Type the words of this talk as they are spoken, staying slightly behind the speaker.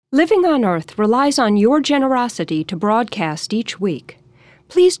Living on Earth relies on your generosity to broadcast each week.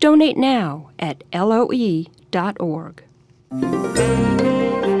 Please donate now at LOE.org.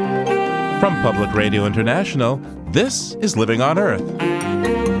 From Public Radio International, this is Living on Earth.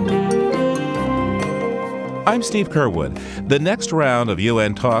 I'm Steve Curwood. The next round of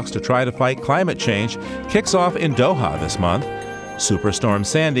UN talks to try to fight climate change kicks off in Doha this month. Superstorm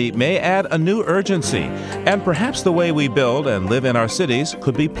Sandy may add a new urgency, and perhaps the way we build and live in our cities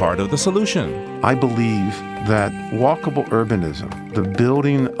could be part of the solution. I believe that walkable urbanism, the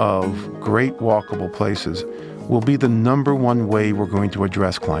building of great walkable places, will be the number one way we're going to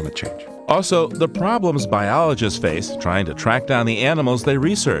address climate change. Also, the problems biologists face trying to track down the animals they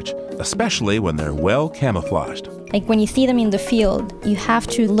research, especially when they're well camouflaged. Like when you see them in the field, you have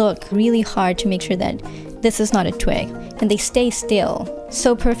to look really hard to make sure that this is not a twig. And they stay still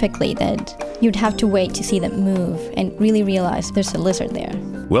so perfectly that you'd have to wait to see them move and really realize there's a lizard there.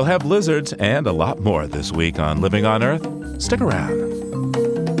 We'll have lizards and a lot more this week on Living on Earth. Stick around.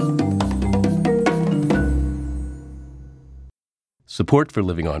 Support for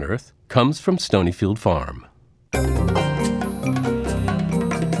Living on Earth comes from Stonyfield Farm.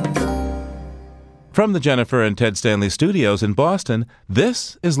 From the Jennifer and Ted Stanley studios in Boston,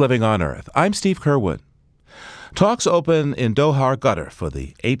 this is Living on Earth. I'm Steve Curwood. Talks open in Doha, Qatar for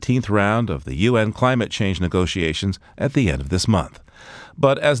the 18th round of the UN climate change negotiations at the end of this month.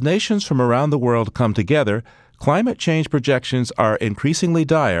 But as nations from around the world come together, climate change projections are increasingly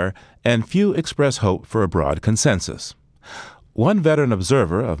dire, and few express hope for a broad consensus. One veteran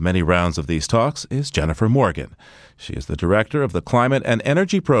observer of many rounds of these talks is Jennifer Morgan. She is the director of the Climate and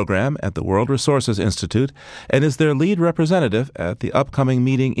Energy Program at the World Resources Institute and is their lead representative at the upcoming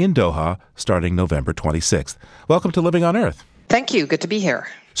meeting in Doha starting November 26th. Welcome to Living on Earth. Thank you. Good to be here.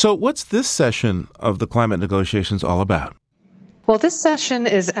 So what's this session of the climate negotiations all about? Well, this session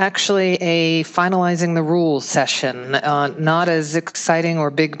is actually a finalizing the rules session, not as exciting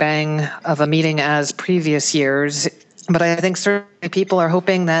or big bang of a meeting as previous years. But I think certainly people are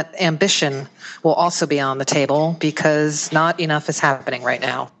hoping that ambition will also be on the table because not enough is happening right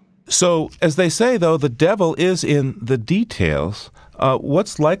now. So, as they say, though, the devil is in the details.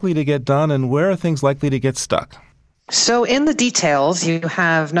 What's likely to get done and where are things likely to get stuck? So in the details, you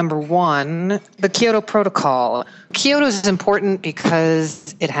have, number one, the Kyoto Protocol. Kyoto is important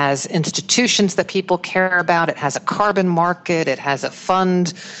because it has institutions that people care about. It has a carbon market. It has a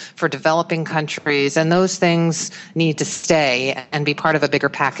fund for developing countries. And those things need to stay and be part of a bigger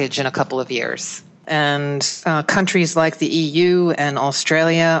package in a couple of years. And countries like the EU and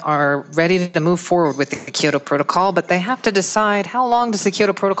Australia are ready to move forward with the Kyoto Protocol, but they have to decide how long does the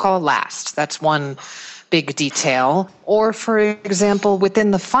Kyoto Protocol last? That's one big detail. Or, for example,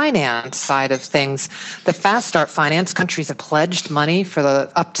 within the finance side of things, the Fast Start finance countries have pledged money for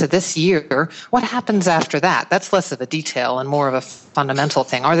up to this year. What happens after that? That's less of a detail and more of a fundamental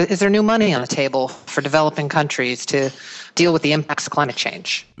thing. Is there new money on the table for developing countries to deal with the impacts of climate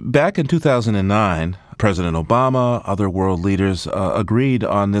change? Back in 2009, President Obama, other world leaders agreed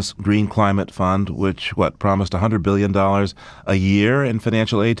on this Green Climate Fund, which, promised $100 billion a year in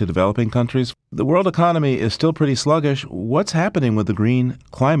financial aid to developing countries. The world economy is still pretty sluggish. What's happening with the Green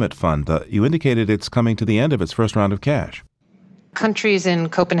Climate Fund? You indicated it's coming to the end of its first round of cash. Countries in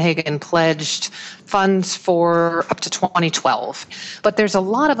Copenhagen pledged funds for up to 2012. But there's a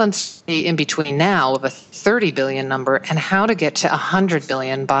lot of uncertainty in between now of a 30 billion number and how to get to 100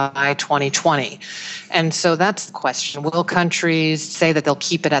 billion by 2020. And so that's the question. Will countries say that they'll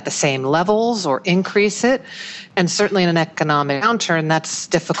keep it at the same levels or increase it? And certainly in an economic downturn, that's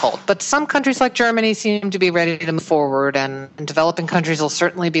difficult. But some countries like Germany seem to be ready to move forward, and developing countries will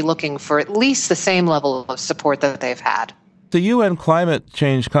certainly be looking for at least the same level of support that they've had. The UN climate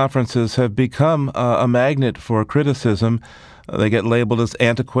change conferences have become a magnet for criticism. They get labeled as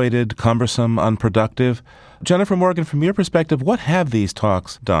antiquated, cumbersome, unproductive. Jennifer Morgan, from your perspective, what have these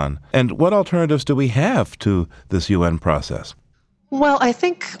talks done? And what alternatives do we have to this UN process? Well, I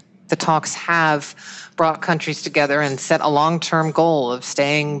think the talks have brought countries together and set a long-term goal of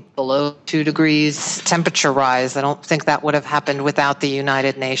staying below 2 degrees temperature rise. I don't think that would have happened without the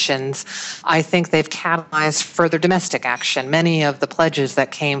United Nations. I think they've catalyzed further domestic action. Many of the pledges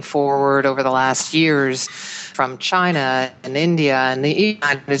that came forward over the last years from China and India and the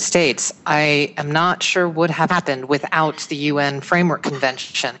United States, I am not sure would have happened without the UN Framework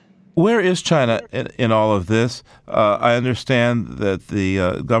Convention. Where is China in all of this? I understand that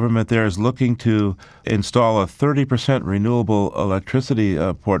the government there is looking to install a 30% renewable electricity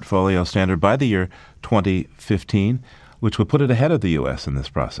portfolio standard by the year 2015, which would put it ahead of the U.S. in this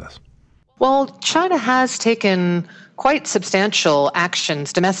process. Well, China has taken quite substantial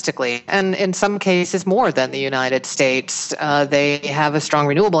actions domestically, and in some cases more than the United States. They have a strong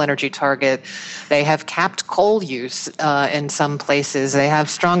renewable energy target. They have capped coal use in some places. They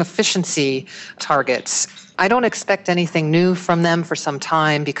have strong efficiency targets. I don't expect anything new from them for some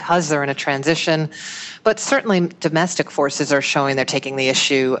time because they're in a transition, but certainly domestic forces are showing they're taking the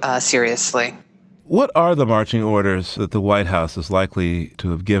issue seriously. What are the marching orders that the White House is likely to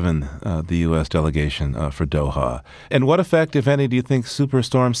have given the U.S. delegation for Doha? And what effect, if any, do you think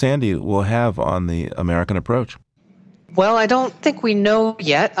Superstorm Sandy will have on the American approach? Well, I don't think we know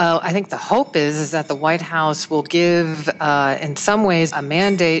yet. I think the hope is that the White House will give, in some ways, a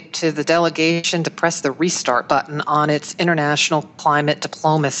mandate to the delegation to press the restart button on its international climate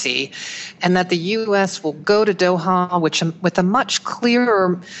diplomacy, and that the U.S. will go to Doha with a much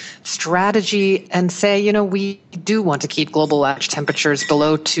clearer strategy and say, we do want to keep global average temperatures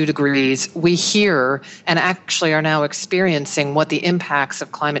below 2 degrees. We hear and actually are now experiencing what the impacts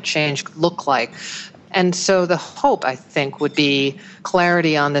of climate change look like. And so the hope, I think, would be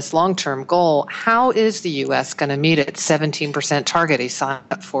clarity on this long-term goal. How is the U.S. going to meet its 17% target he signed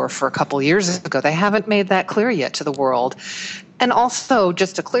up for a couple of years ago? They haven't made that clear yet to the world. And also,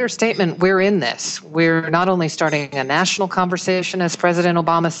 just a clear statement, we're in this. We're not only starting a national conversation, as President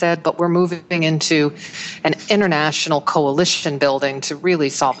Obama said, but we're moving into an international coalition building to really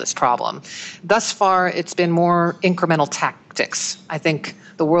solve this problem. Thus far, it's been more incremental tactics. I think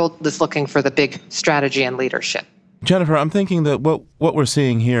the world is looking for the big strategy and leadership. Jennifer, I'm thinking that what we're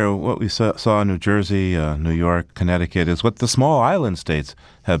seeing here, what we saw in New Jersey, New York, Connecticut, is what the small island states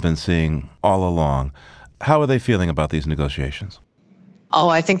have been seeing all along. How are they feeling about these negotiations? Oh,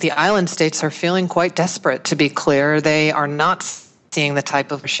 I think the island states are feeling quite desperate, to be clear. They are not seeing the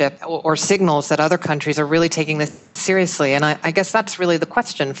type of ship or signals that other countries are really taking this seriously. And I guess that's really the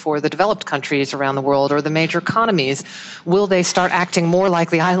question for the developed countries around the world or the major economies. Will they start acting more like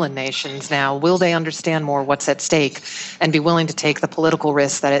the island nations now? Will they understand more what's at stake and be willing to take the political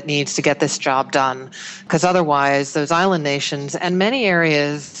risk that it needs to get this job done? Because otherwise, those island nations and many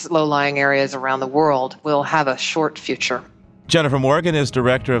areas, low-lying areas around the world, will have a short future. Jennifer Morgan is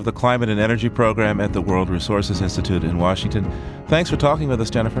director of the Climate and Energy Program at the World Resources Institute in Washington. Thanks for talking with us,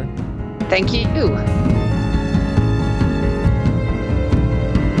 Jennifer. Thank you.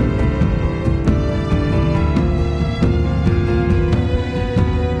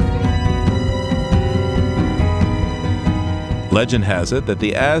 Legend has it that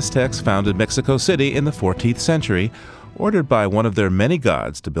the Aztecs founded Mexico City in the 14th century, ordered by one of their many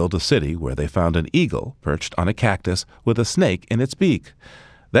gods to build a city where they found an eagle perched on a cactus with a snake in its beak.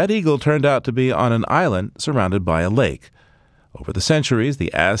 That eagle turned out to be on an island surrounded by a lake. Over the centuries,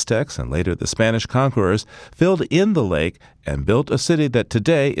 the Aztecs and later the Spanish conquerors filled in the lake and built a city that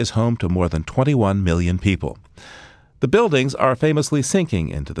today is home to more than 21 million people. The buildings are famously sinking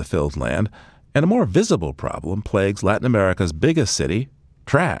into the filled land, and a more visible problem plagues Latin America's biggest city,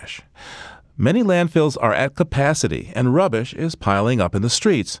 trash. Many landfills are at capacity, and rubbish is piling up in the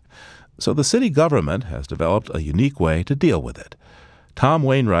streets. So the city government has developed a unique way to deal with it. Tom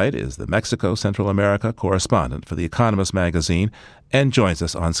Wainwright is the Mexico Central America correspondent for The Economist magazine and joins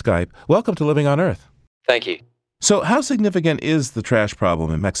us on Skype. Welcome to Living on Earth. Thank you. So how significant is the trash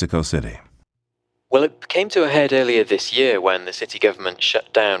problem in Mexico City? Well, it came to a head earlier this year when the city government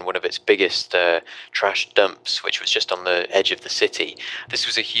shut down one of its biggest trash dumps, which was just on the edge of the city. This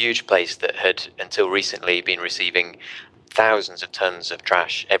was a huge place that had, until recently, been receiving thousands of tons of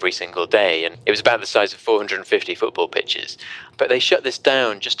trash every single day, and it was about the size of 450 football pitches. But they shut this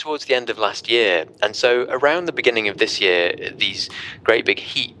down just towards the end of last year, and so around the beginning of this year, these great big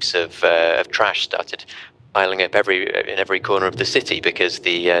heaps of trash started piling up in every corner of the city because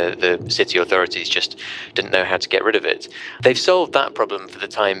the city authorities just didn't know how to get rid of it. They've solved that problem for the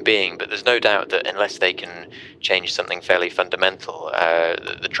time being, but there's no doubt that unless they can change something fairly fundamental,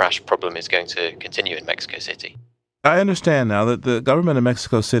 the trash problem is going to continue in Mexico City. I understand now that the government of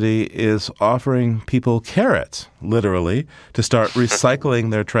Mexico City is offering people carrots, literally, to start recycling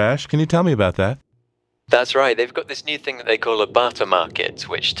their trash. Can you tell me about that? That's right. They've got this new thing that they call a barter market,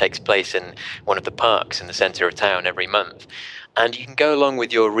 which takes place in one of the parks in the center of town every month. And you can go along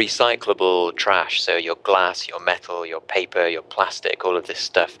with your recyclable trash, so your glass, your metal, your paper, your plastic, all of this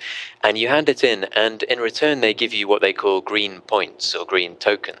stuff. And you hand it in, and in return they give you what they call green points or green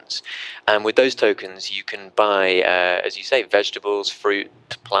tokens. And with those tokens you can buy, as you say, vegetables, fruit,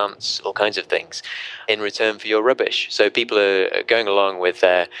 plants, all kinds of things in return for your rubbish. So people are going along with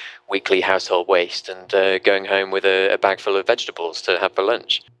their weekly household waste and going home with a bag full of vegetables to have for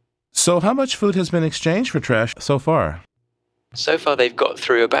lunch. So how much food has been exchanged for trash so far? So far, they've got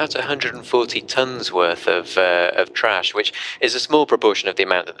through about 140 tons worth of trash, which is a small proportion of the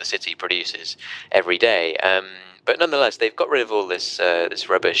amount that the city produces every day. But nonetheless, they've got rid of all this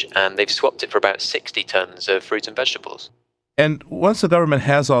rubbish, and they've swapped it for about 60 tons of fruit and vegetables. And once the government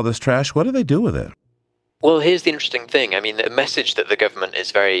has all this trash, what do they do with it? Well, here's the interesting thing. I mean, the message that the government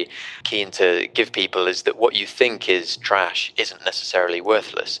is very keen to give people is that what you think is trash isn't necessarily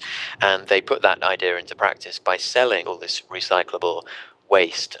worthless. And they put that idea into practice by selling all this recyclable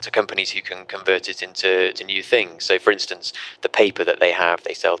waste to companies who can convert it into new things. So, for instance, the paper that they have,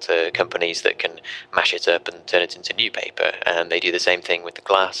 they sell to companies that can mash it up and turn it into new paper. And they do the same thing with the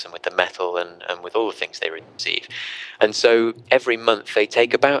glass and with the metal and with all the things they receive. And so every month they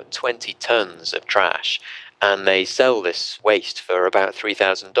take about 20 tons of trash and they sell this waste for about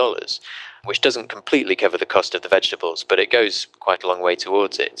 $3,000, which doesn't completely cover the cost of the vegetables, but it goes quite a long way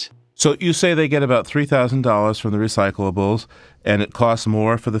towards it. So you say they get about $3,000 from the recyclables, and it costs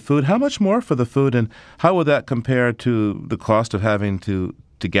more for the food. How much more for the food, and how would that compare to the cost of having to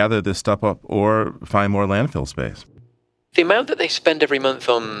gather this stuff up or find more landfill space? The amount that they spend every month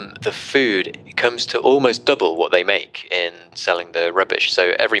on the food comes to almost double what they make in selling the rubbish.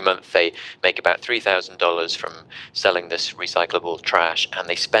 So every month they make about $3,000 from selling this recyclable trash, and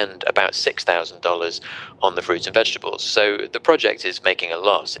they spend about $6,000 on the fruits and vegetables. So the project is making a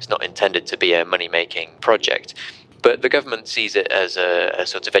loss. It's not intended to be a money-making project, but the government sees it as a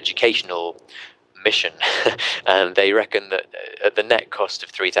sort of educational mission, and they reckon that at the net cost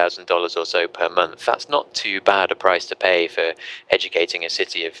of $3,000 or so per month, that's not too bad a price to pay for educating a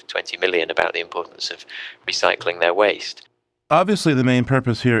city of 20 million about the importance of recycling their waste. Obviously, the main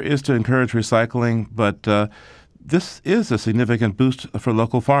purpose here is to encourage recycling, but this is a significant boost for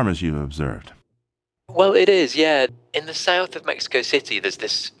local farmers, you've observed. Well, it is, yeah. In the south of Mexico City, there's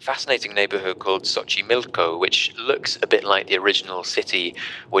this fascinating neighborhood called Xochimilco, which looks a bit like the original city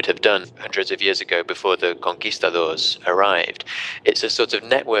would have done hundreds of years ago before the conquistadors arrived. It's a sort of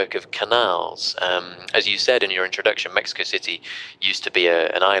network of canals. As you said in your introduction, Mexico City used to be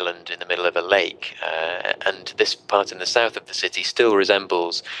an island in the middle of a lake, and this part in the south of the city still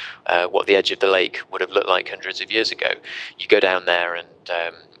resembles what the edge of the lake would have looked like hundreds of years ago. You go down there and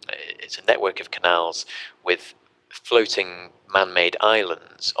it's a network of canals with floating man-made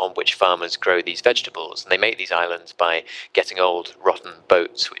islands on which farmers grow these vegetables. And they make these islands by getting old rotten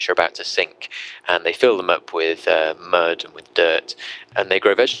boats which are about to sink, and they fill them up with mud and with dirt, and they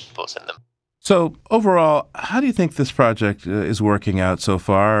grow vegetables in them. So overall, how do you think this project is working out so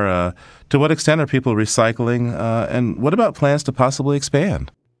far? To what extent are people recycling? And what about plans to possibly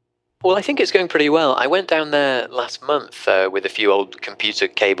expand? Well, I think it's going pretty well. I went down there last month with a few old computer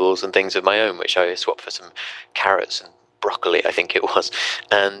cables and things of my own, which I swapped for some carrots and broccoli, I think it was.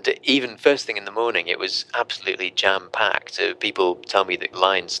 And even first thing in the morning, it was absolutely jam-packed. People tell me that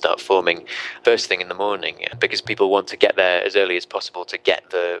lines start forming first thing in the morning because people want to get there as early as possible to get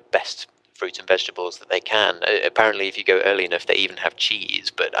the best fruit and vegetables that they can. Apparently, if you go early enough, they even have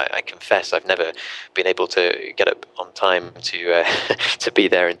cheese, but I confess I've never been able to get up on time to be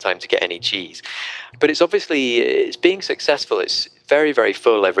there in time to get any cheese. But it's being successful. It's very, very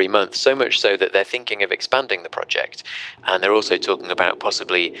full every month, so much so that they're thinking of expanding the project. And they're also talking about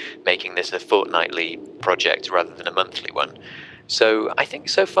possibly making this a fortnightly project rather than a monthly one. So I think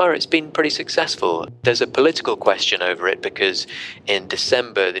so far it's been pretty successful. There's a political question over it because in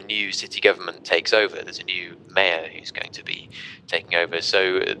December the new city government takes over. There's a new mayor who's going to be taking over.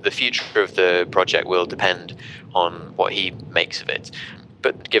 So the future of the project will depend on what he makes of it.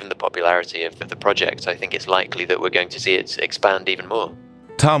 But given the popularity of the project, I think it's likely that we're going to see it expand even more.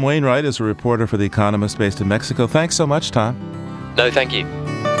 Tom Wainwright is a reporter for The Economist based in Mexico. Thanks so much, Tom. No, thank you.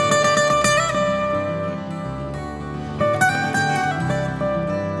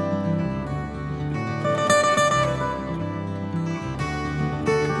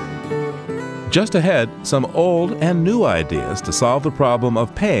 Just ahead, some old and new ideas to solve the problem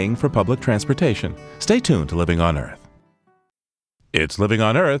of paying for public transportation. Stay tuned to Living on Earth. It's Living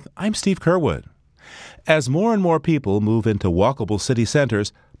on Earth. I'm Steve Kerwood. As more and more people move into walkable city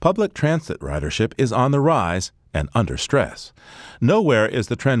centers, public transit ridership is on the rise and under stress. Nowhere is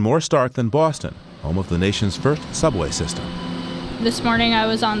the trend more stark than Boston, home of the nation's first subway system. This morning I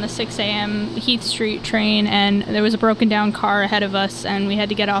was on the 6 a.m. Heath Street train, and there was a broken down car ahead of us, and we had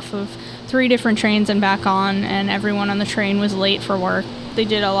to get off of 3 different trains and back on, and everyone on the train was late for work. They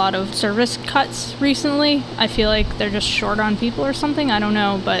did a lot of service cuts recently. I feel like they're just short on people or something. I don't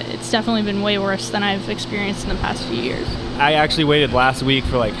know, but it's definitely been way worse than I've experienced in the past few years. I actually waited last week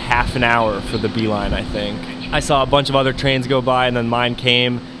for like half an hour for the B line, I think. I saw a bunch of other trains go by, and then mine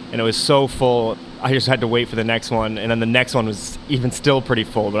came, and it was so full. I just had to wait for the next one, and then the next one was even still pretty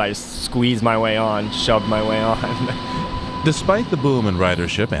full, but I just squeezed my way on, shoved my way on. Despite the boom in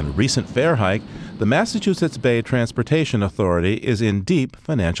ridership and a recent fare hike, the Massachusetts Bay Transportation Authority is in deep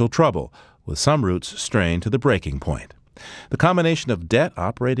financial trouble, with some routes strained to the breaking point. The combination of debt,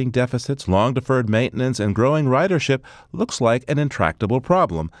 operating deficits, long-deferred maintenance, and growing ridership looks like an intractable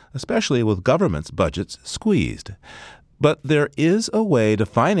problem, especially with government's budgets squeezed. But there is a way to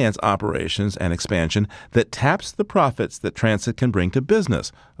finance operations and expansion that taps the profits that transit can bring to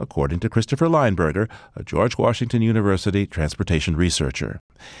business, according to Christopher Lineberger, a George Washington University transportation researcher.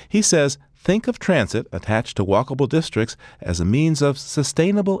 He says, think of transit attached to walkable districts as a means of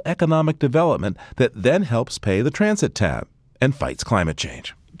sustainable economic development that then helps pay the transit tab and fights climate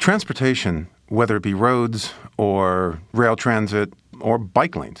change. Transportation, whether it be roads or rail transit or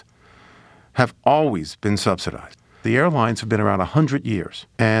bike lanes, have always been subsidized. The airlines have been around 100 years,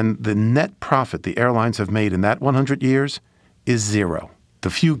 and the net profit the airlines have made in that 100 years is zero. The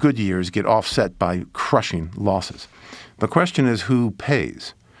few good years get offset by crushing losses. The question is who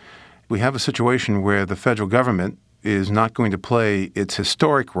pays? We have a situation where the federal government is not going to play its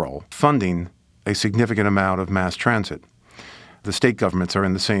historic role funding a significant amount of mass transit. The state governments are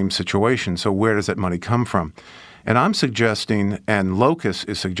in the same situation, so where does that money come from? And I'm suggesting, and Locus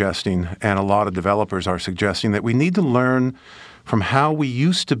is suggesting, and a lot of developers are suggesting, that we need to learn from how we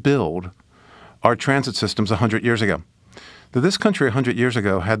used to build our transit systems 100 years ago. That this country 100 years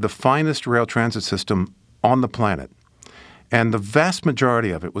ago had the finest rail transit system on the planet, and the vast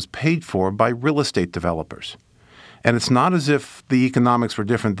majority of it was paid for by real estate developers. And it's not as if the economics were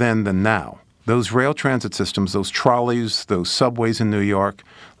different then than now. Those rail transit systems, those trolleys, those subways in New York,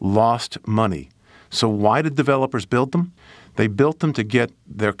 lost money. So why did developers build them? They built them to get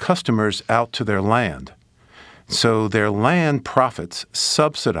their customers out to their land. So their land profits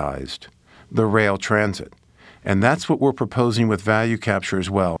subsidized the rail transit. And that's what we're proposing with value capture as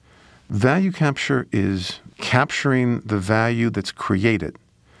well. Value capture is capturing the value that's created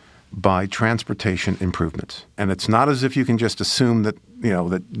by transportation improvements. And it's not as if you can just assume that,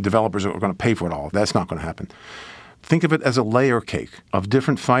 that developers are going to pay for it all. That's not going to happen. Think of it as a layer cake of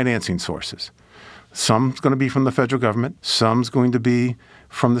different financing sources. Some's going to be from the federal government, some's going to be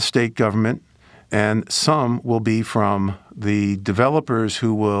from the state government, and some will be from the developers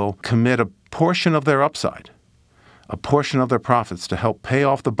who will commit a portion of their upside, a portion of their profits to help pay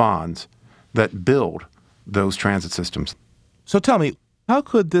off the bonds that build those transit systems. So tell me, how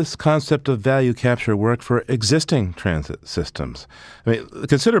could this concept of value capture work for existing transit systems? I mean,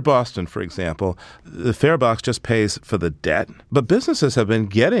 consider Boston, for example. The fare box just pays for the debt, but businesses have been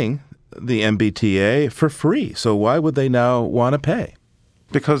getting the MBTA for free. So why would they now want to pay?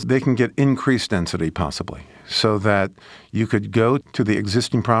 Because they can get increased density, possibly, so that you could go to the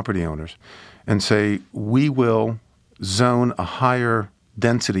existing property owners and say, we will zone a higher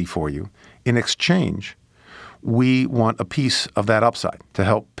density for you. In exchange, we want a piece of that upside to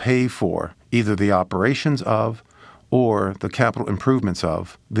help pay for either the operations of or the capital improvements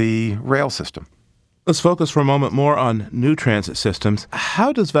of the rail system. Let's focus for a moment more on new transit systems.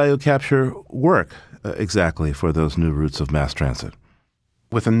 How does value capture work exactly for those new routes of mass transit?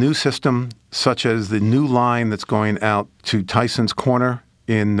 With a new system, such as the new line that's going out to Tyson's Corner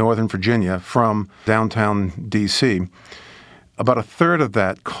in Northern Virginia from downtown D.C., about a third of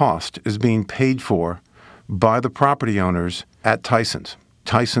that cost is being paid for by the property owners at Tyson's.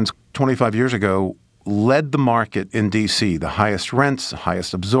 Tyson's 25 years ago led the market in D.C., the highest rents, the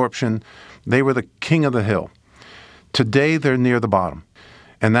highest absorption. They were the king of the hill. Today, they're near the bottom.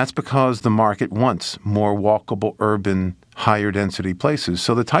 And that's because the market wants more walkable, urban, higher density places.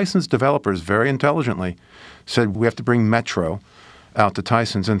 So the Tyson's developers very intelligently said, we have to bring Metro out to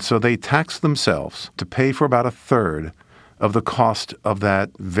Tyson's. And so they taxed themselves to pay for about a third of the cost of that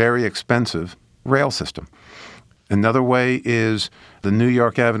very expensive rail system. Another way is the New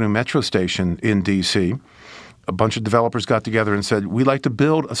York Avenue Metro station in D.C. A bunch of developers got together and said, we'd like to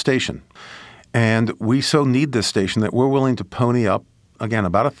build a station. And we so need this station that we're willing to pony up, again,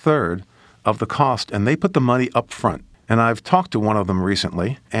 about a third of the cost. And they put the money up front. And I've talked to one of them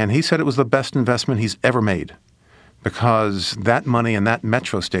recently, and he said it was the best investment he's ever made because that money and that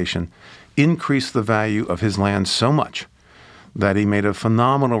Metro station increased the value of his land so much that he made a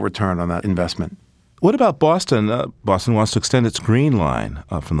phenomenal return on that investment. What about Boston? Boston wants to extend its Green Line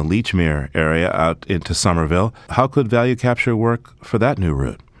from the Leechmere area out into Somerville. How could value capture work for that new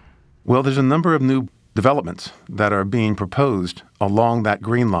route? Well, there's a number of new developments that are being proposed along that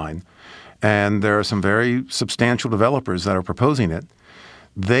Green Line, and there are some very substantial developers that are proposing it.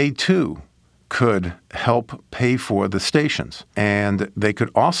 They, too, could help pay for the stations, and they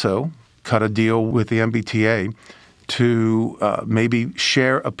could also cut a deal with the MBTA to maybe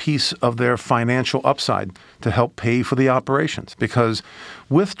share a piece of their financial upside to help pay for the operations. Because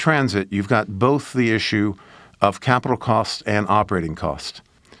with transit, you've got both the issue of capital costs and operating costs.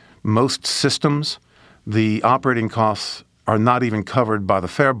 Most systems, the operating costs are not even covered by the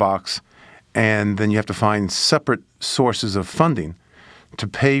fare box, and then you have to find separate sources of funding to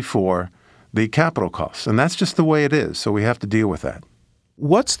pay for the capital costs. And that's just the way it is, so we have to deal with that.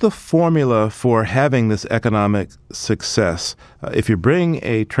 What's the formula for having this economic success? If you bring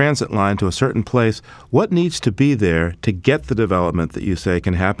a transit line to a certain place, what needs to be there to get the development that you say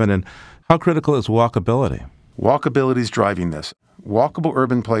can happen, and how critical is walkability? Walkability is driving this. Walkable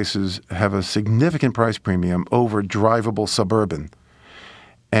urban places have a significant price premium over drivable suburban,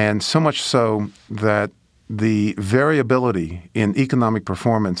 and so much so that the variability in economic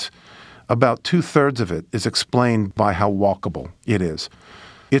performance, about 2/3 of it is explained by how walkable it is.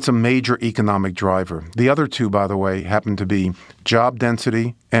 It's a major economic driver. The other two, by the way, happen to be job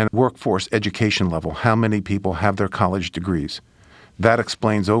density and workforce education level, how many people have their college degrees. That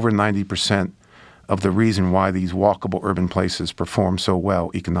explains over 90% of the reason why these walkable urban places perform so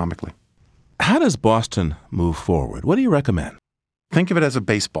well economically. How does Boston move forward? What do you recommend? Think of it as a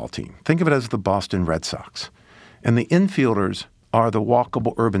baseball team. Think of it as the Boston Red Sox. And the infielders are the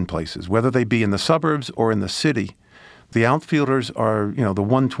walkable urban places, whether they be in the suburbs or in the city. The outfielders are, the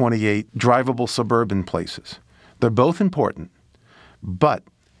 128 drivable suburban places. They're both important, but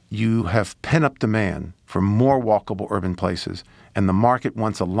you have pent-up demand for more walkable urban places, and the market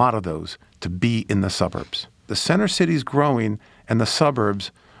wants a lot of those to be in the suburbs. The center city's growing, and the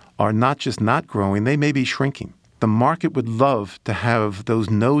suburbs are not just not growing, they may be shrinking. The market would love to have those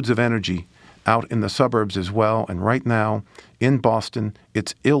nodes of energy out in the suburbs as well, and right now in Boston,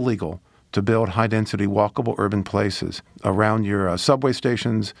 it's illegal to build high-density walkable urban places around your subway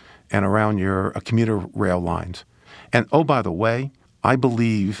stations and around your commuter rail lines. And oh, by the way, I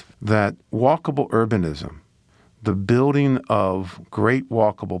believe that walkable urbanism, the building of great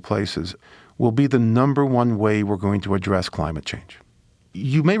walkable places, will be the number one way we're going to address climate change.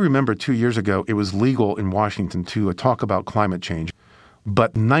 You may remember 2 years ago, it was legal in Washington to talk about climate change,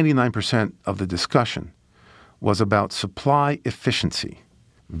 but 99% of the discussion was about supply efficiency.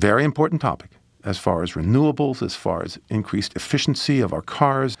 Very important topic as far as renewables, as far as increased efficiency of our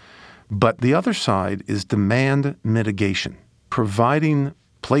cars. But the other side is demand mitigation, providing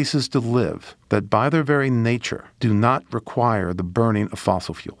places to live that by their very nature do not require the burning of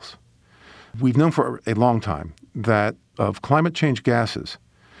fossil fuels. We've known for a long time that of climate change gases,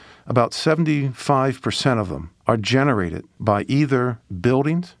 about 75% of them are generated by either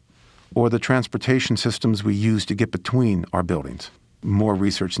buildings or the transportation systems we use to get between our buildings. More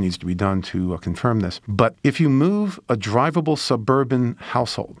research needs to be done to confirm this. But if you move a drivable suburban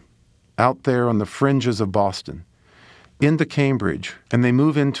household out there on the fringes of Boston into Cambridge, and they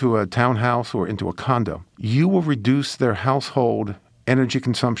move into a townhouse or into a condo, you will reduce their household energy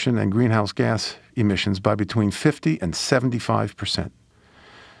consumption and greenhouse gas emissions by between 50 and 75%.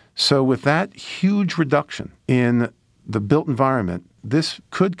 So with that huge reduction in the built environment, this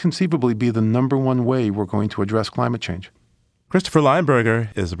could conceivably be the number one way we're going to address climate change. Christopher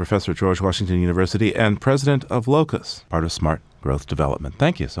Lineberger is a professor at George Washington University and president of Locus, part of Smart Growth Development.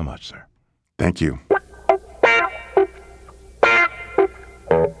 Thank you so much, sir. Thank you.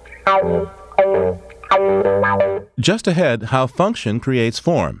 Just ahead, how function creates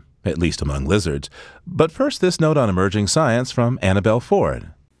form, at least among lizards. But first, this note on emerging science from Annabelle Ford.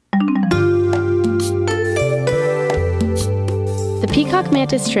 The peacock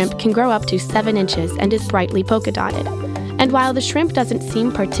mantis shrimp can grow up to 7 inches and is brightly polka-dotted. And while the shrimp doesn't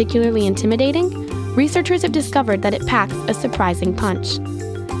seem particularly intimidating, researchers have discovered that it packs a surprising punch.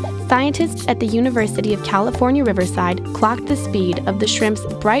 Scientists at the University of California, Riverside clocked the speed of the shrimp's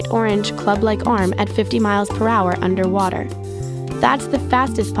bright orange club-like arm at 50 miles per hour underwater. That's the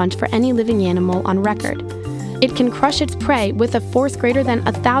fastest punch for any living animal on record. It can crush its prey with a force greater than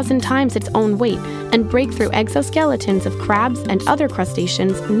 1,000 times its own weight and break through exoskeletons of crabs and other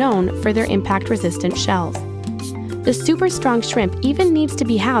crustaceans known for their impact-resistant shells. The super strong shrimp even needs to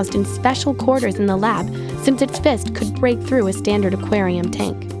be housed in special quarters in the lab, since its fist could break through a standard aquarium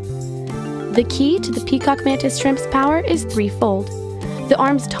tank. The key to the peacock mantis shrimp's power is threefold. The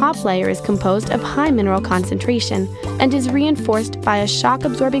arm's top layer is composed of high mineral concentration and is reinforced by a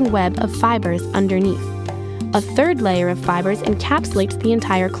shock-absorbing web of fibers underneath. A third layer of fibers encapsulates the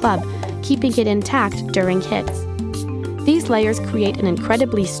entire club, keeping it intact during hits. These layers create an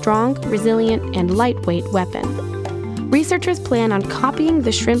incredibly strong, resilient, and lightweight weapon. Researchers plan on copying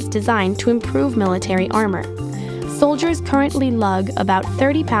the shrimp's design to improve military armor. Soldiers currently lug about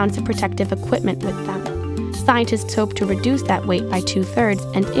 30 pounds of protective equipment with them. Scientists hope to reduce that weight by 2/3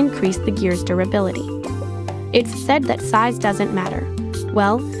 and increase the gear's durability. It's said that size doesn't matter.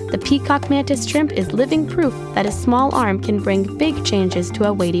 Well, the peacock mantis shrimp is living proof that a small arm can bring big changes to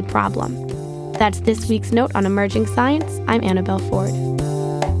a weighty problem. That's this week's Note on Emerging Science. I'm Annabelle Ford.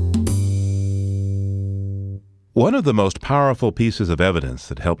 One of the most powerful pieces of evidence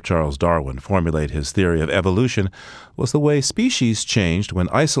that helped Charles Darwin formulate his theory of evolution was the way species changed when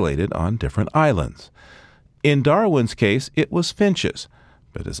isolated on different islands. In Darwin's case, it was finches.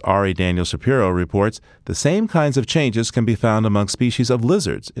 But as Ari Daniel Shapiro reports, the same kinds of changes can be found among species of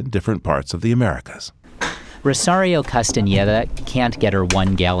lizards in different parts of the Americas. Rosario Castañeda can't get her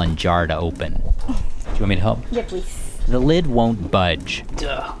 1-gallon jar to open. Do you want me to help? Yeah, please. The lid won't budge.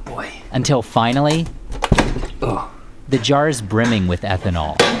 Oh, boy. Until finally, the jar is brimming with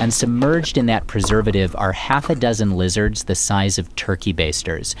ethanol, and submerged in that preservative are half a dozen lizards the size of turkey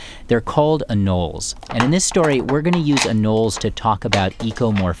basters. They're called anoles. And in this story, we're going to use anoles to talk about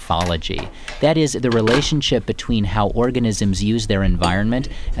ecomorphology. That is, the relationship between how organisms use their environment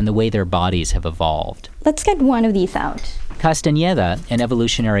and the way their bodies have evolved. Let's get one of these out. Castañeda, an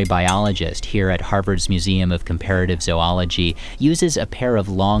evolutionary biologist here at Harvard's Museum of Comparative Zoology, uses a pair of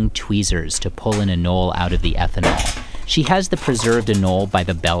long tweezers to pull an anole out of the ethanol. She has the preserved anole by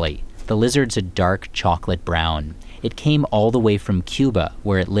the belly. The lizard's a dark chocolate brown. It came all the way from Cuba,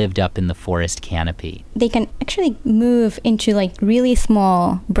 where it lived up in the forest canopy. They can actually move into really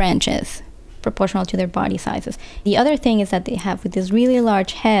small branches, proportional to their body sizes. The other thing is that they have, with these really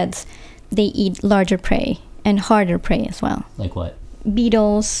large heads, they eat larger prey and harder prey as well. Like what?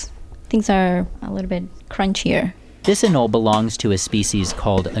 Beetles. Things are a little bit crunchier. This anole belongs to a species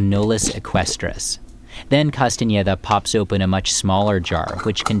called Anolis equestris. Then Castañeda pops open a much smaller jar,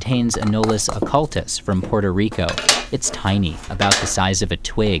 which contains Anolis occultus from Puerto Rico. It's tiny, about the size of a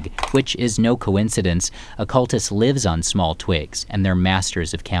twig, which is no coincidence. Occultus lives on small twigs, and they're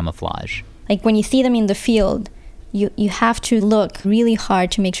masters of camouflage. When you see them in the field, you have to look really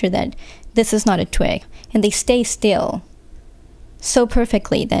hard to make sure that this is not a twig. And they stay still so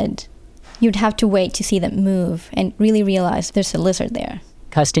perfectly that you'd have to wait to see them move and really realize there's a lizard there.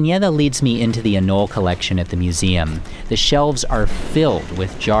 Castañeda leads me into the anole collection at the museum. The shelves are filled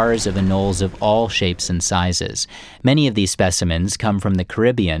with jars of anoles of all shapes and sizes. Many of these specimens come from the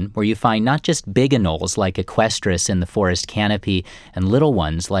Caribbean, where you find not just big anoles like equestris in the forest canopy and little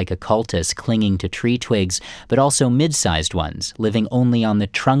ones like occultus clinging to tree twigs, but also mid-sized ones living only on the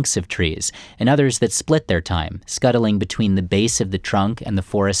trunks of trees, and others that split their time, scuttling between the base of the trunk and the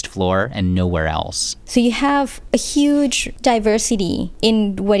forest floor and nowhere else. So you have a huge diversity in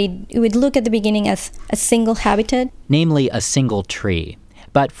what it would look at the beginning as a single habitat. Namely, a single tree.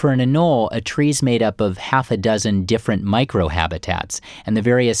 But for an anole, a tree's made up of half a dozen different microhabitats, and the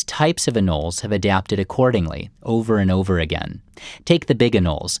various types of anoles have adapted accordingly, over and over again. Take the big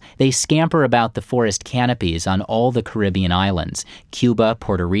anoles. They scamper about the forest canopies on all the Caribbean islands, Cuba,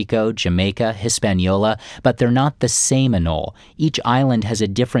 Puerto Rico, Jamaica, Hispaniola, but they're not the same anole. Each island has a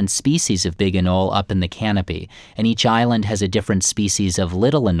different species of big anole up in the canopy, and each island has a different species of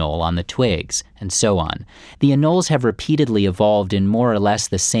little anole on the twigs, and so on. The anoles have repeatedly evolved in more or less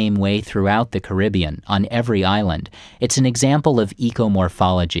the same way throughout the Caribbean, on every island. It's an example of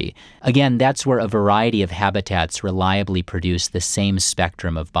ecomorphology. Again, that's where a variety of habitats reliably produce the same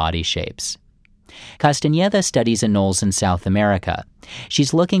spectrum of body shapes. Castañeda studies anoles in South America.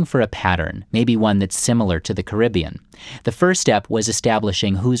 She's looking for a pattern, maybe one that's similar to the Caribbean. The first step was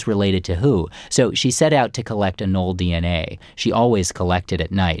establishing who's related to who, so she set out to collect anole DNA. She always collected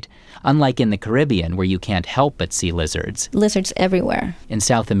at night. Unlike in the Caribbean, where you can't help but see lizards. Lizards everywhere. In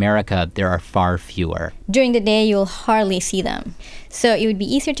South America, there are far fewer. During the day, you'll hardly see them. So it would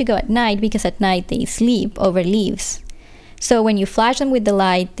be easier to go at night because at night they sleep over leaves. So when you flash them with the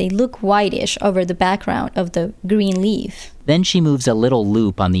light, they look whitish over the background of the green leaf. Then she moves a little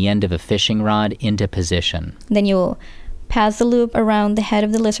loop on the end of a fishing rod into position. Then you'll pass the loop around the head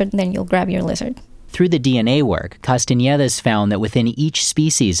of the lizard, and then you'll grab your lizard. Through the DNA work, Castañeda's found that within each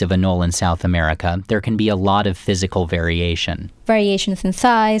species of anole in South America, there can be a lot of physical variation. Variations in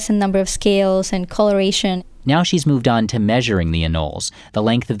size and number of scales and coloration. Now she's moved on to measuring the anoles, the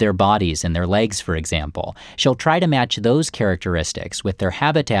length of their bodies and their legs, for example. She'll try to match those characteristics with their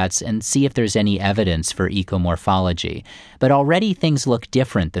habitats and see if there's any evidence for ecomorphology. But already things look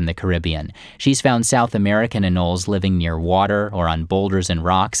different than the Caribbean. She's found South American anoles living near water or on boulders and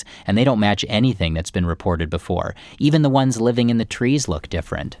rocks, and they don't match anything that's been reported before. Even the ones living in the trees look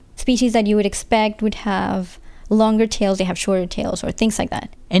different. Species that you would expect would have longer tails, they have shorter tails, or things like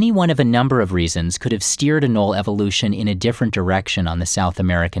that. Any one of a number of reasons could have steered anole evolution in a different direction on the South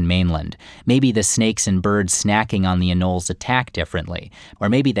American mainland. Maybe the snakes and birds snacking on the anoles attack differently, or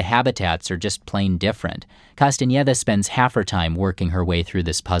maybe the habitats are just plain different. Castañeda spends half her time working her way through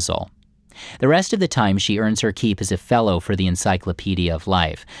this puzzle. The rest of the time, she earns her keep as a fellow for the Encyclopedia of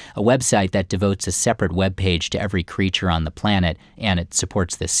Life, a website that devotes a separate webpage to every creature on the planet, and it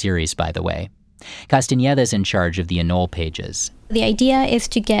supports this series, by the way. Castañeda's in charge of the anole pages. The idea is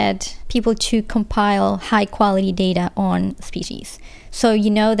to get people to compile high-quality data on species. So you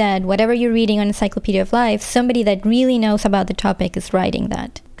know that whatever you're reading on Encyclopedia of Life, somebody that really knows about the topic is writing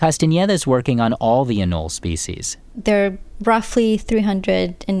that. Castañeda's working on all the anole species. There are roughly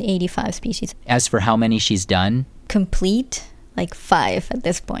 385 species. As for how many she's done? Complete, like 5 at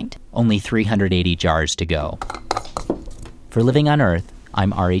this point. Only 380 jars to go. For Living on Earth,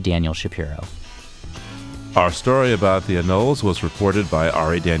 I'm Ari Daniel Shapiro. Our story about the anoles was reported by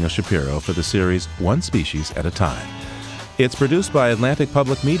Ari Daniel Shapiro for the series One Species at a Time. It's produced by Atlantic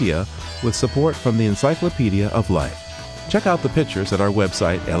Public Media with support from the Encyclopedia of Life. Check out the pictures at our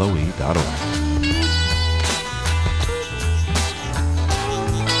website, loe.org.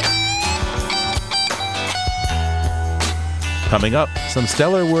 Coming up, some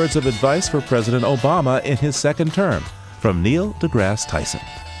stellar words of advice for President Obama in his second term from Neil deGrasse Tyson.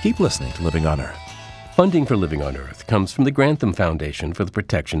 Keep listening to Living on Earth. Funding for Living on Earth comes from the Grantham Foundation for the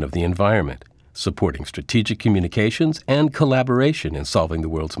Protection of the Environment, supporting strategic communications and collaboration in solving the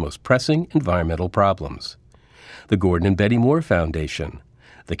world's most pressing environmental problems. The Gordon and Betty Moore Foundation,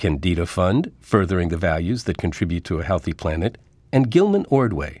 the Candida Fund, furthering the values that contribute to a healthy planet, and Gilman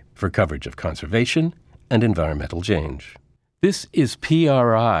Ordway for coverage of conservation and environmental change. This is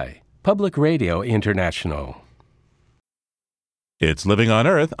PRI, Public Radio International. It's Living on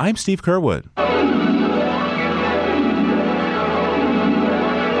Earth. I'm Steve Curwood.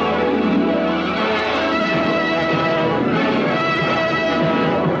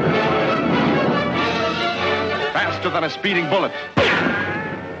 Faster than a speeding bullet.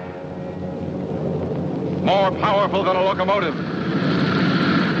 More powerful than a locomotive.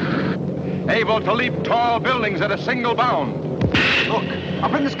 Able to leap tall buildings at a single bound. Look,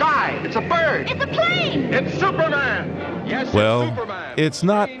 up in the sky. It's a bird. It's a plane. It's Superman. Yes, well, it's Superman. It's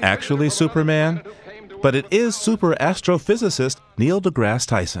not actually Superman, but it is super astrophysicist Neil deGrasse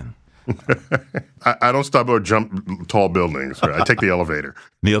Tyson. I don't stop or jump tall buildings. Right? I take the elevator.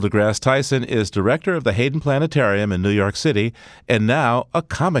 Neil deGrasse Tyson is director of the Hayden Planetarium in New York City and now a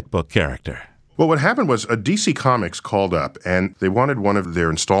comic book character. Well, what happened was a DC Comics called up, and they wanted one of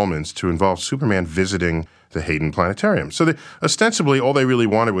their installments to involve Superman visiting the Hayden Planetarium. So ostensibly, all they really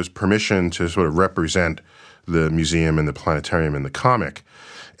wanted was permission to sort of represent the museum and the planetarium in the comic.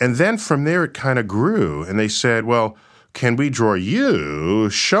 And then from there, it kind of grew, and they said, well, can we draw you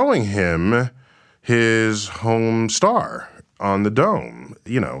showing him his home star on the dome?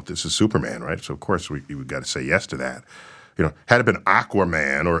 You know, this is Superman, right? So, of course, we got to say yes to that. You know, had it been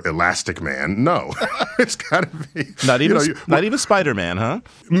Aquaman or Elastic Man, no. It's got to be... Not even Spider-Man, huh?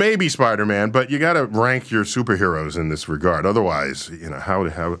 Maybe Spider-Man, but you got to rank your superheroes in this regard. Otherwise, you know,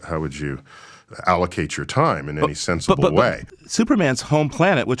 how would you allocate your time in any sensible way? But Superman's home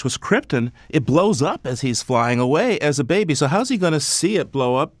planet, which was Krypton, it blows up as he's flying away as a baby. So how's he going to see it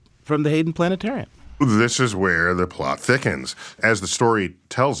blow up from the Hayden Planetarium? This is where the plot thickens. As the story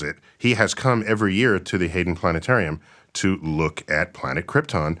tells it, he has come every year to the Hayden Planetarium to look at planet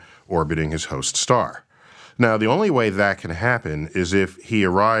Krypton orbiting his host star. Now, the only way that can happen is if he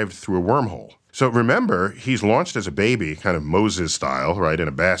arrived through a wormhole. So remember, he's launched as a baby, kind of Moses style, right, in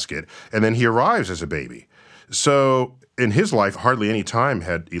a basket, and then he arrives as a baby. So in his life, hardly any time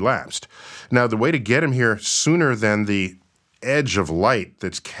had elapsed. Now, the way to get him here sooner than the edge of light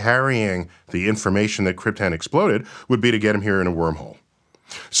that's carrying the information that Krypton exploded would be to get him here in a wormhole.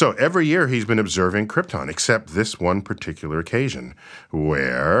 So every year he's been observing Krypton, except this one particular occasion,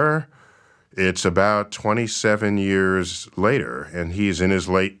 where it's about 27 years later, and he's in his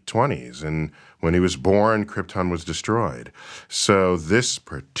late 20s. And when he was born, Krypton was destroyed. So this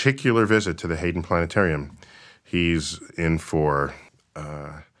particular visit to the Hayden Planetarium, he's in for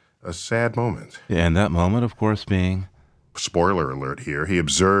a sad moment. Yeah, and that moment, of course, being... Spoiler alert here, he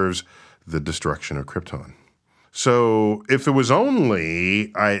observes the destruction of Krypton. So if it was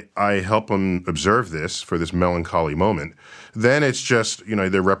only I help him observe this for this melancholy moment, then it's just, you know,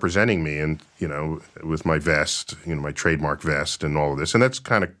 they're representing me and, you know, with my vest, you know, my trademark vest and all of this, and that's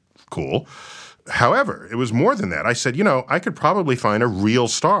kind of cool. However, it was more than that. I said, you know, I could probably find a real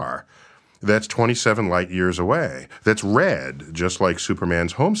star that's 27 light years away. That's red, just like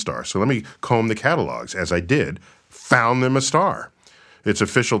Superman's home star. So let me comb the catalogs, as I did, found them a star. Its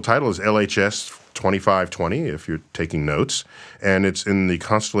official title is LHS 2520, if you're taking notes, and it's in the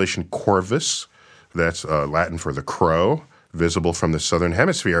constellation Corvus. That's Latin for the crow, visible from the southern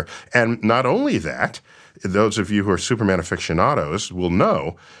hemisphere. And not only that, those of you who are Superman aficionados will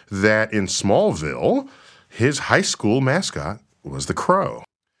know that in Smallville, his high school mascot was the crow.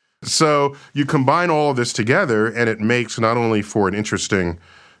 So you combine all of this together, and it makes not only for an interesting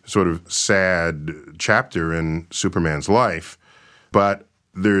sort of sad chapter in Superman's life, but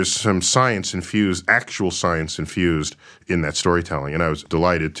there's some science infused, actual science infused in that storytelling, and I was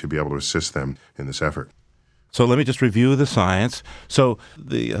delighted to be able to assist them in this effort. So let me just review the science. So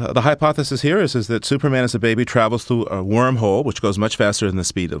the hypothesis here is that Superman as a baby travels through a wormhole, which goes much faster than the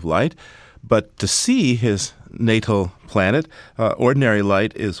speed of light. But to see his natal planet, ordinary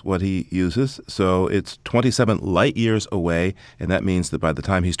light is what he uses. So it's 27 light years away, and that means that by the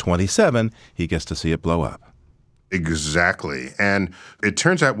time he's 27, he gets to see it blow up. Exactly. And it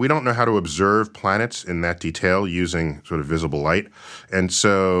turns out we don't know how to observe planets in that detail using sort of visible light. And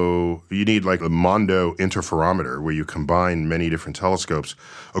so you need like a Mondo interferometer where you combine many different telescopes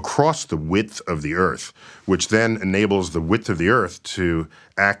across the width of the Earth, which then enables the width of the Earth to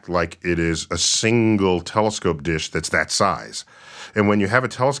act like it is a single telescope dish that's that size. And when you have a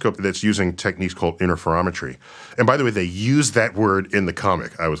telescope that's using techniques called interferometry, and by the way, they use that word in the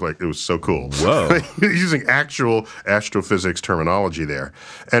comic. I was like, it was so cool. Whoa. Using actual astrophysics terminology there.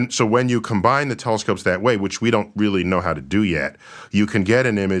 And so when you combine the telescopes that way, which we don't really know how to do yet, you can get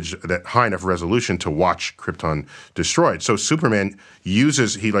an image that high enough resolution to watch Krypton destroyed. So Superman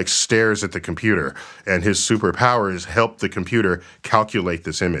he like stares at the computer, and his superpowers help the computer calculate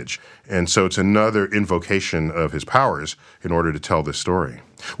this image. And so it's another invocation of his powers in order to tell this story.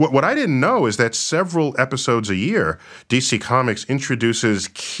 What I didn't know is that several episodes a year, DC Comics introduces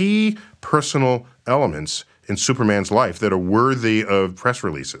key personal elements in Superman's life that are worthy of press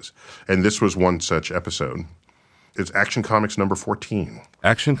releases. And this was one such episode. It's Action Comics number 14.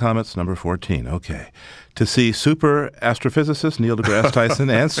 Action Comics number 14, okay. To see super astrophysicist Neil deGrasse Tyson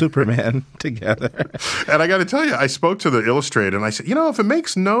and Superman together. And I got to tell you, I spoke to the illustrator and I said, if it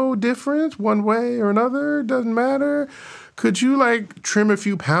makes no difference one way or another, doesn't matter, could you like trim a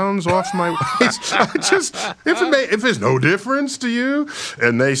few pounds off my waist? If there's no difference to you.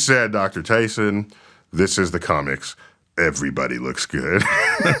 And they said, Dr. Tyson, this is the comics. Everybody looks good.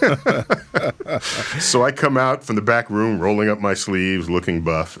 So I come out from the back room, rolling up my sleeves, looking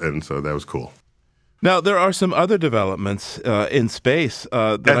buff, and so that was cool. Now, there are some other developments in space.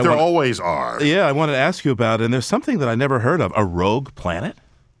 There always are. Yeah, I want to ask you about, and there's something that I never heard of, a rogue planet?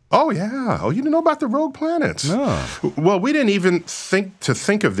 Oh, yeah. Oh, you didn't know about the rogue planets? No. Well, we didn't even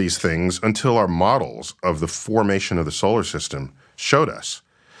think of these things until our models of the formation of the solar system showed us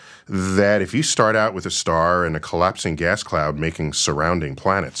that if you start out with a star and a collapsing gas cloud making surrounding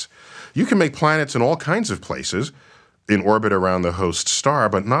planets, you can make planets in all kinds of places in orbit around the host star,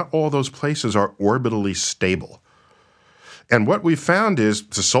 but not all those places are orbitally stable. And what we found is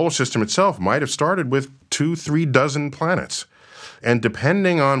the solar system itself might have started with 2-3 dozen planets. And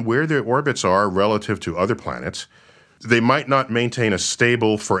depending on where their orbits are relative to other planets, they might not maintain a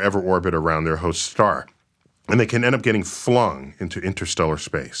stable forever orbit around their host star. And they can end up getting flung into interstellar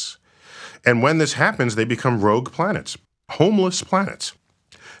space. And when this happens, they become rogue planets, homeless planets.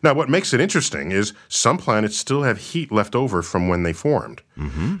 Now, what makes it interesting is some planets still have heat left over from when they formed.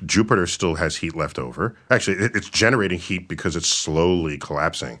 Mm-hmm. Jupiter still has heat left over. Actually, it's generating heat because it's slowly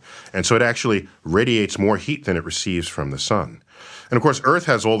collapsing. And so it actually radiates more heat than it receives from the sun. And of course, Earth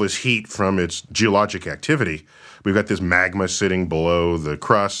has all this heat from its geologic activity. We've got this magma sitting below the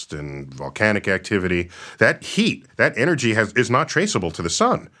crust and volcanic activity. That heat, that energy is not traceable to the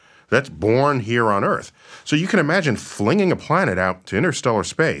sun. That's born here on Earth. So you can imagine flinging a planet out to interstellar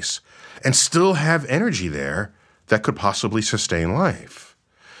space and still have energy there that could possibly sustain life.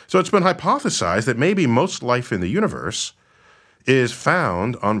 So it's been hypothesized that maybe most life in the universe is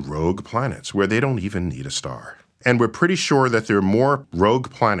found on rogue planets where they don't even need a star. And we're pretty sure that there are more rogue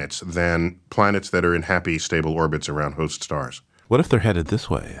planets than planets that are in happy, stable orbits around host stars. What if they're headed this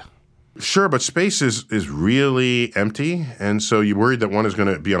way? Sure, but space is really empty, and so you're worried that one is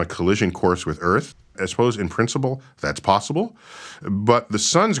going to be on a collision course with Earth. I suppose in principle that's possible, but the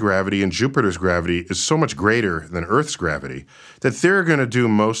sun's gravity and Jupiter's gravity is so much greater than Earth's gravity that they're going to do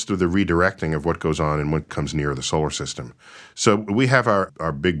most of the redirecting of what goes on and what comes near the solar system. So we have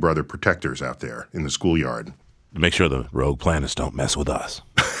our big brother protectors out there in the schoolyard. Make sure the rogue planets don't mess with us.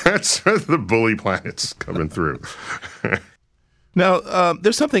 That's the bully planets coming through. Now,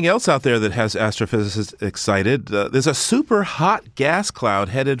 there's something else out there that has astrophysicists excited. There's a super hot gas cloud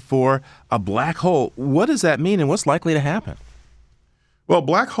headed for a black hole. What does that mean, and what's likely to happen? Well,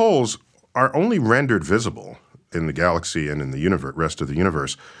 black holes are only rendered visible in the galaxy and in the rest of the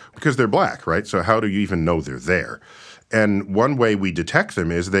universe because they're black, right? So how do you even know they're there? And one way we detect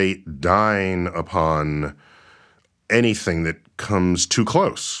them is they dine upon anything that comes too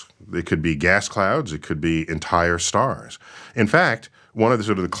close. It could be gas clouds. It could be entire stars. In fact, one of the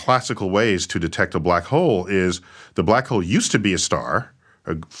sort of the classical ways to detect a black hole is the black hole used to be a star,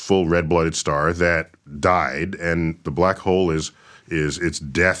 a full red-blooded star that died, and the black hole is its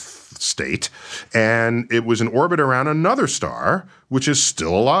death state, and it was in orbit around another star, which is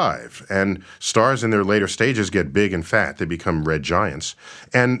still alive. And stars in their later stages get big and fat. They become red giants.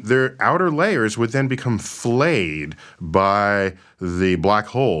 And their outer layers would then become flayed by the black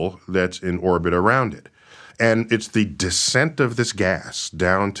hole that's in orbit around it. And it's the descent of this gas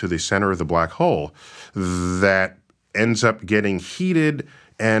down to the center of the black hole that ends up getting heated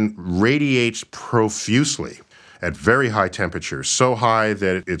and radiates profusely at very high temperatures, so high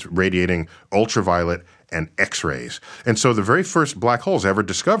that it's radiating ultraviolet and X-rays. And so the very first black holes ever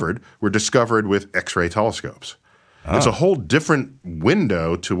discovered were discovered with X-ray telescopes. Oh. It's a whole different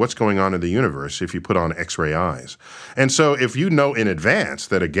window to what's going on in the universe if you put on X-ray eyes. And so if you know in advance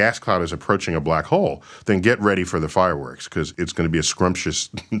that a gas cloud is approaching a black hole, then get ready for the fireworks, because it's going to be a scrumptious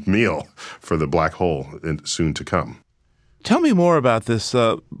meal for the black hole soon to come. Tell me more about this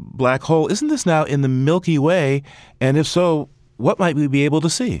black hole. Isn't this now in the Milky Way? And if so, what might we be able to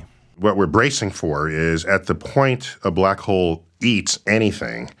see? What we're bracing for is at the point a black hole eats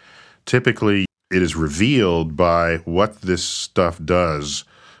anything, typically it is revealed by what this stuff does,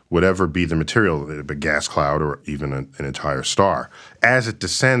 whatever be the material, a gas cloud or even an entire star. As it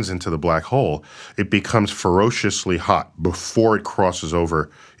descends into the black hole, it becomes ferociously hot before it crosses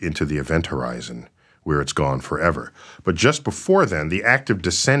over into the event horizon, where it's gone forever. But just before then, the act of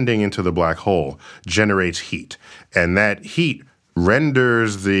descending into the black hole generates heat, and that heat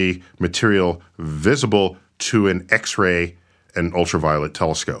renders the material visible to an X-ray and ultraviolet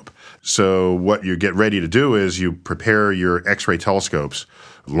telescope. So what you get ready to do is you prepare your X-ray telescopes,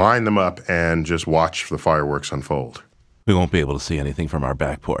 line them up, and just watch the fireworks unfold. We won't be able to see anything from our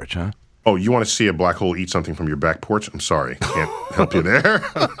back porch, huh? Oh, you want to see a black hole eat something from your back porch? I'm sorry, can't help you there.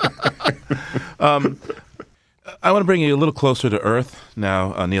 I want to bring you a little closer to Earth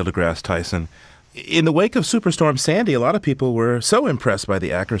now, Neil deGrasse Tyson. In the wake of Superstorm Sandy, a lot of people were so impressed by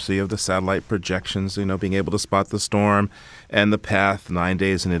the accuracy of the satellite projections, being able to spot the storm and the path 9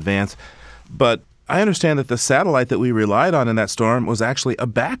 days in advance. But I understand that the satellite that we relied on in that storm was actually a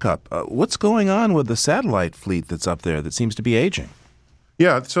backup. What's going on with the satellite fleet that's up there that seems to be aging?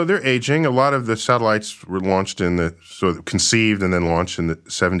 Yeah, so they're aging. A lot of the satellites were launched conceived and then launched in the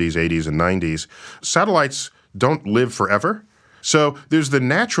 70s, 80s, and 90s. Satellites don't live forever. So there's the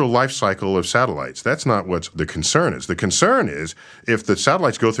natural life cycle of satellites. That's not what the concern is. The concern is if the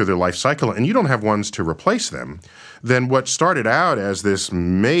satellites go through their life cycle and you don't have ones to replace them, then what started out as this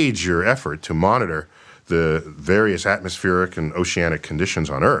major effort to monitor the various atmospheric and oceanic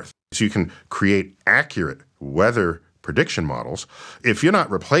conditions on Earth, so you can create accurate weather prediction models. If you're not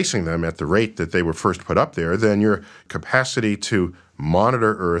replacing them at the rate that they were first put up there, then your capacity to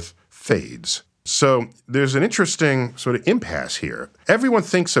monitor Earth fades. So there's an interesting sort of impasse here. Everyone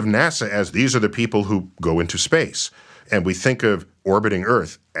thinks of NASA as these are the people who go into space, and we think of orbiting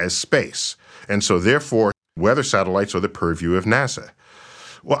Earth as space. And so therefore, weather satellites are the purview of NASA.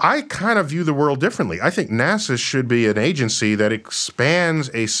 Well, I kind of view the world differently. I think NASA should be an agency that expands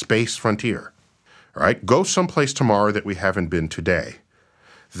a space frontier. All right, go someplace tomorrow that we haven't been today.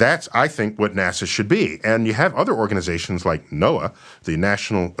 That's, I think, what NASA should be. And you have other organizations like NOAA, the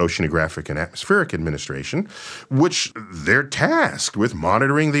National Oceanographic and Atmospheric Administration, which they're tasked with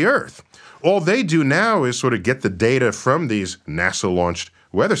monitoring the Earth. All they do now is sort of get the data from these NASA-launched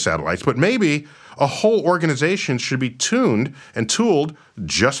weather satellites, but maybe a whole organization should be tuned and tooled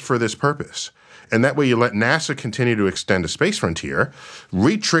just for this purpose. And that way you let NASA continue to extend a space frontier,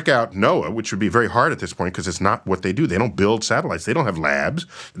 re-trick out NOAA, which would be very hard at this point because it's not what they do. They don't build satellites. They don't have labs.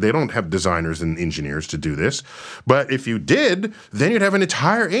 They don't have designers and engineers to do this. But if you did, then you'd have an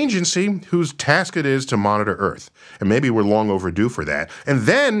entire agency whose task it is to monitor Earth. And maybe we're long overdue for that. And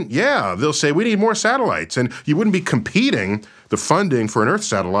then, they'll say we need more satellites. And you wouldn't be competing the funding for an Earth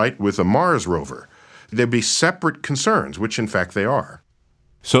satellite with a Mars rover. There'd be separate concerns, which in fact they are.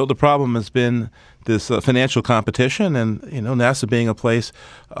 So the problem has been this financial competition, and NASA being a place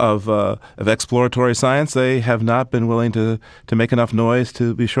of exploratory science, they have not been willing to make enough noise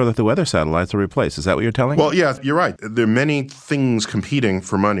to be sure that the weather satellites are replaced. Is that what you're telling me? Well, yeah, you're right. There are many things competing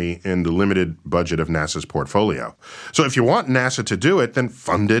for money in the limited budget of NASA's portfolio. So if you want NASA to do it, then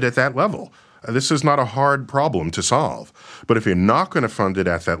fund it at that level. This is not a hard problem to solve. But if you're not going to fund it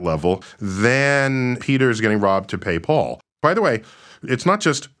at that level, then Peter's getting robbed to pay Paul. By the way, it's not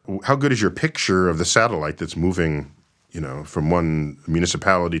just how good is your picture of the satellite that's moving, from one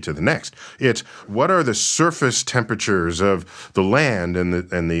municipality to the next. It's what are the surface temperatures of the land and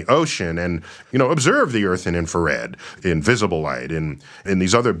the ocean, and observe the Earth in infrared, in visible light, in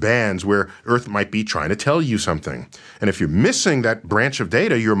these other bands where Earth might be trying to tell you something. And if you're missing that branch of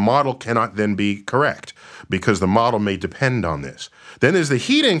data, your model cannot then be correct, because the model may depend on this. Then there's the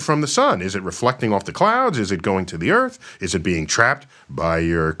heating from the sun. Is it reflecting off the clouds? Is it going to the Earth? Is it being trapped by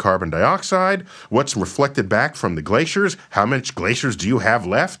your carbon dioxide? What's reflected back from the glaciers? How much glaciers do you have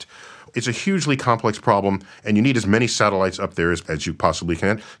left? It's a hugely complex problem, and you need as many satellites up there as you possibly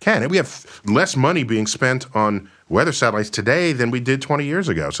can. And we have less money being spent on weather satellites today than we did 20 years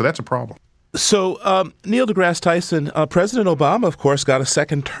ago, so that's a problem. So, Neil deGrasse Tyson, President Obama, of course, got a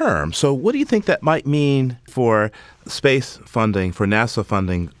second term. So what do you think that might mean for space funding, for NASA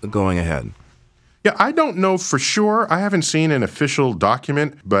funding going ahead? Yeah, I don't know for sure. I haven't seen an official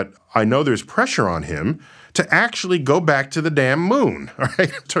document, but I know there's pressure on him to actually go back to the damn moon. All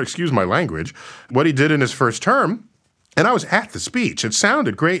right? So excuse my language. What he did in his first term, and I was at the speech. It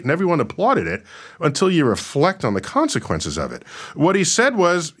sounded great, and everyone applauded it until you reflect on the consequences of it. What he said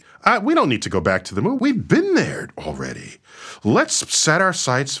was, we don't need to go back to the moon. We've been there already. Let's set our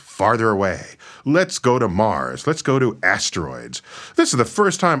sights farther away. Let's go to Mars. Let's go to asteroids. This is the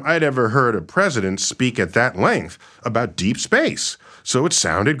first time I'd ever heard a president speak at that length about deep space. So it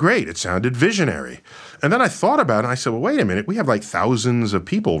sounded great. It sounded visionary. And then I thought about it, and I said, well, wait a minute. We have like thousands of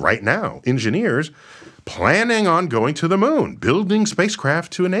people right now, engineers, planning on going to the moon, building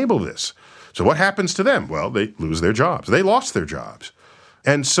spacecraft to enable this. So what happens to them? Well, they lose their jobs. They lost their jobs.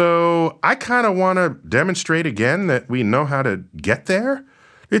 And so I kind of want to demonstrate again that we know how to get there.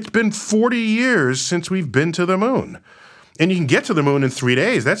 It's been 40 years since we've been to the moon. And you can get to the moon in 3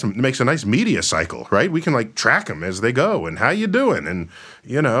 days. That makes a nice media cycle, right? We can track them as they go, and how you doing, and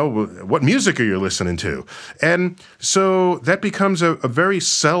what music are you listening to? And so that becomes a very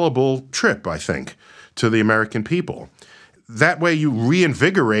sellable trip, I think, to the American people. That way you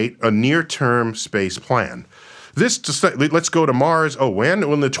reinvigorate a near-term space plan. Let's go to Mars. Oh, when?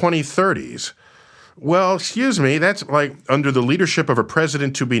 Well, in the 2030s. Well, excuse me, that's under the leadership of a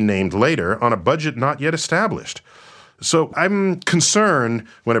president to be named later on a budget not yet established. So I'm concerned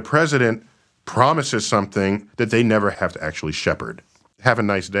when a president promises something that they never have to actually shepherd. Have a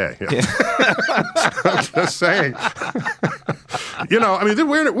nice day. Yeah. I'm just saying.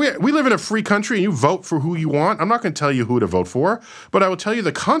 We live in a free country, and you vote for who you want. I'm not going to tell you who to vote for, but I will tell you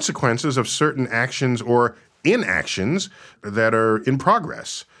the consequences of certain actions or inactions that are in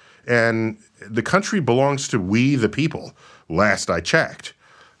progress. And the country belongs to we the people, last I checked.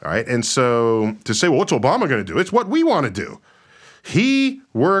 All right? And so to say, well, what's Obama going to do? It's what we want to do. He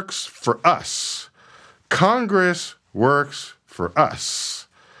works for us. Congress works for us.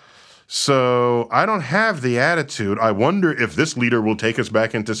 So I don't have the attitude, I wonder if this leader will take us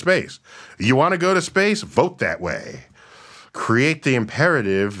back into space. You want to go to space? Vote that way. Create the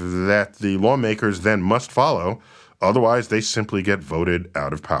imperative that the lawmakers then must follow. Otherwise, they simply get voted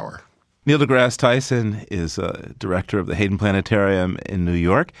out of power. Neil deGrasse Tyson is director of the Hayden Planetarium in New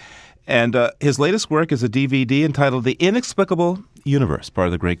York, and his latest work is a DVD entitled The Inexplicable Universe, part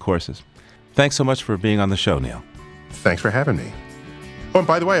of the Great Courses. Thanks so much for being on the show, Neil. Thanks for having me. Oh, and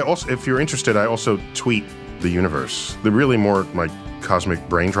by the way, also, if you're interested, I also tweet the universe. They're really more like cosmic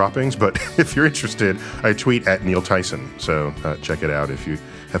brain droppings, but if you're interested, I tweet at Neil Tyson. So check it out if you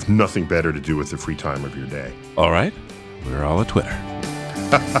have nothing better to do with the free time of your day. All right. We're all at Twitter.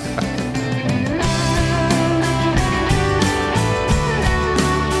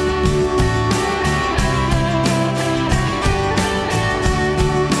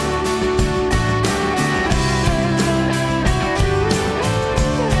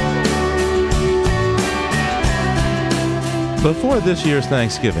 Before this year's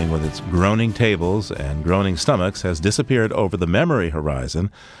Thanksgiving, with its groaning tables and groaning stomachs, has disappeared over the memory horizon,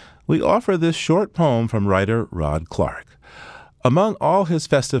 we offer this short poem from writer Rod Clark. Among all his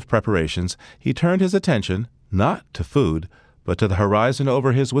festive preparations, he turned his attention not to food, but to the horizon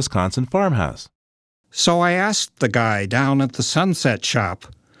over his Wisconsin farmhouse. So I asked the guy down at the Sunset Shop,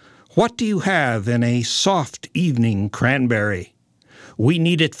 "What do you have in a soft evening cranberry?" We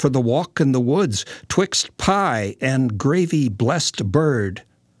need it for the walk in the woods, 'twixt pie and gravy-blessed bird.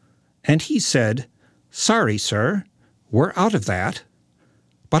 And he said, Sorry, sir, we're out of that.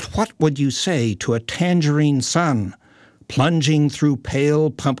 But what would you say to a tangerine sun, plunging through pale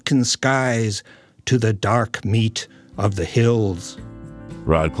pumpkin skies to the dark meat of the hills?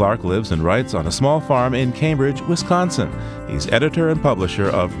 Rod Clark lives and writes on a small farm in Cambridge, Wisconsin. He's editor and publisher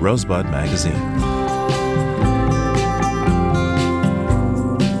of Rosebud magazine.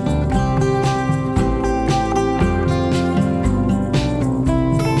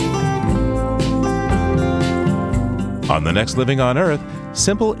 On the next Living on Earth,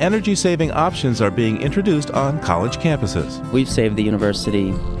 simple energy-saving options are being introduced on college campuses. We've saved the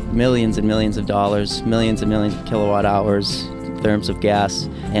university millions and millions of dollars, millions and millions of kilowatt hours, therms of gas,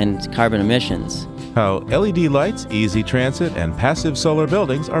 and carbon emissions. How LED lights, easy transit, and passive solar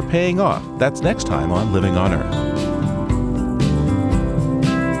buildings are paying off. That's next time on Living on Earth.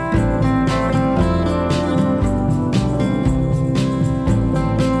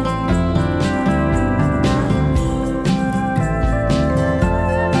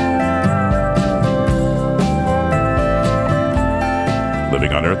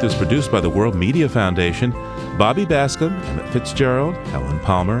 Living on Earth is produced by the World Media Foundation. Bobby Bascom, Emmett Fitzgerald, Helen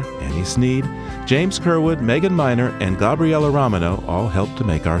Palmer, Annie Sneed, James Kerwood, Megan Miner, and Gabriella Romano all helped to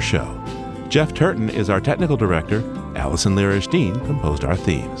make our show. Jeff Turton is our technical director. Allison Lirish-Dean composed our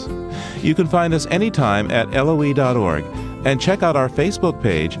themes. You can find us anytime at LOE.org and check out our Facebook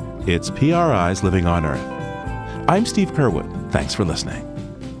page. It's PRI's Living on Earth. I'm Steve Kerwood. Thanks for listening.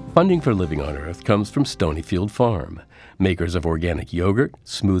 Funding for Living on Earth comes from Stonyfield Farm, makers of organic yogurt,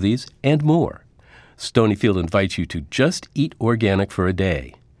 smoothies, and more. Stonyfield invites you to just eat organic for a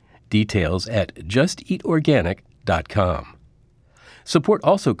day. Details at justeatorganic.com. Support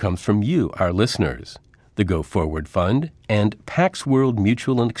also comes from you, our listeners, the Go Forward Fund and Pax World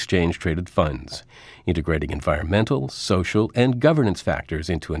Mutual and Exchange Traded Funds, integrating environmental, social, and governance factors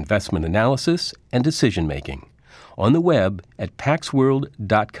into investment analysis and decision-making. On the web at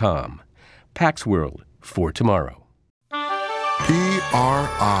paxworld.com. Pax World for tomorrow.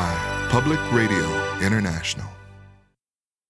 PRI, Public Radio International.